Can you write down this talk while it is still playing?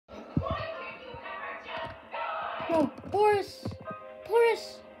No, Boris!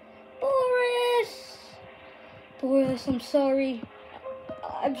 Boris! Boris! Boris, I'm sorry.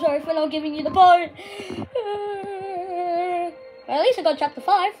 I'm sorry for not giving you the part. Well, at least I got chapter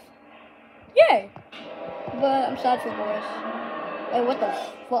 5. Yay! But I'm sad for Boris. Wait, what the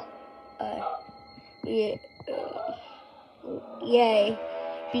fuck? Yeah. Yay.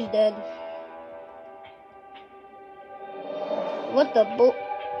 He's dead. What the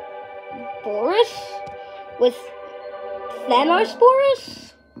Boris? With Thanos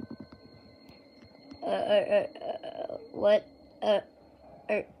Boris? What?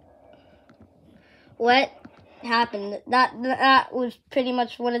 What happened? That was pretty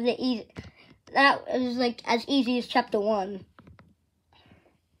much one of the easy. That was like as easy as chapter 1.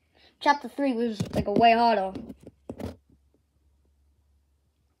 Chapter 3 was like a way harder.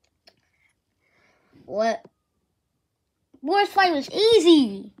 What? Boris fight was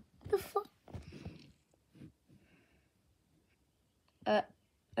easy. What the fuck?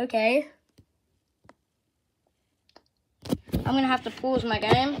 Okay. I'm gonna have to pause my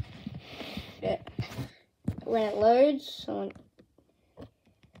game. Shit. When it loads,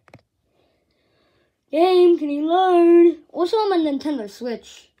 game, can you load? Also, I'm on Nintendo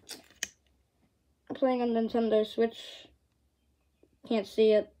Switch. I'm playing on Nintendo Switch. Can't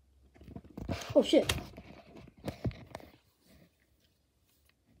see it. Oh shit.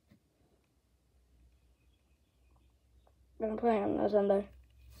 I'm playing on Nintendo.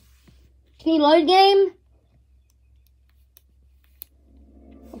 Can you load game?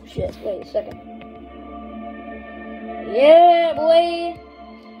 Oh shit, wait a second. Yeah, boy!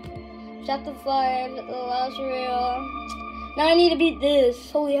 Chapter 5, the last reel. Now I need to beat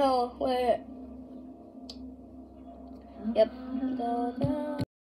this. Holy hell, wait. Yep.